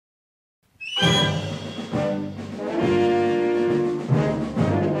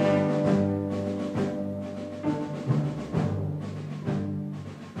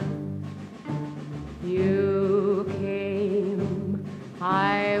You came,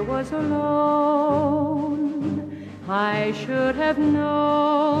 I was alone. I should have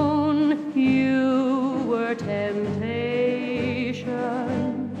known you were temptation.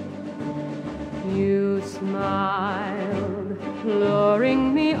 You smiled,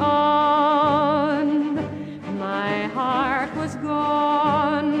 luring me on. My heart was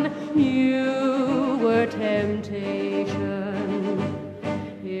gone. You were temptation.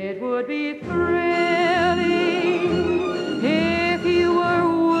 It would be thrilling if you were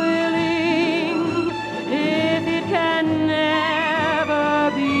willing, if it can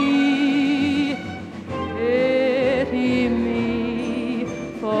never be. Pity me,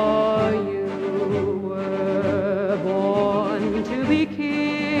 for you were born to be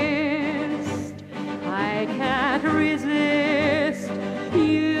kissed. I can't resist.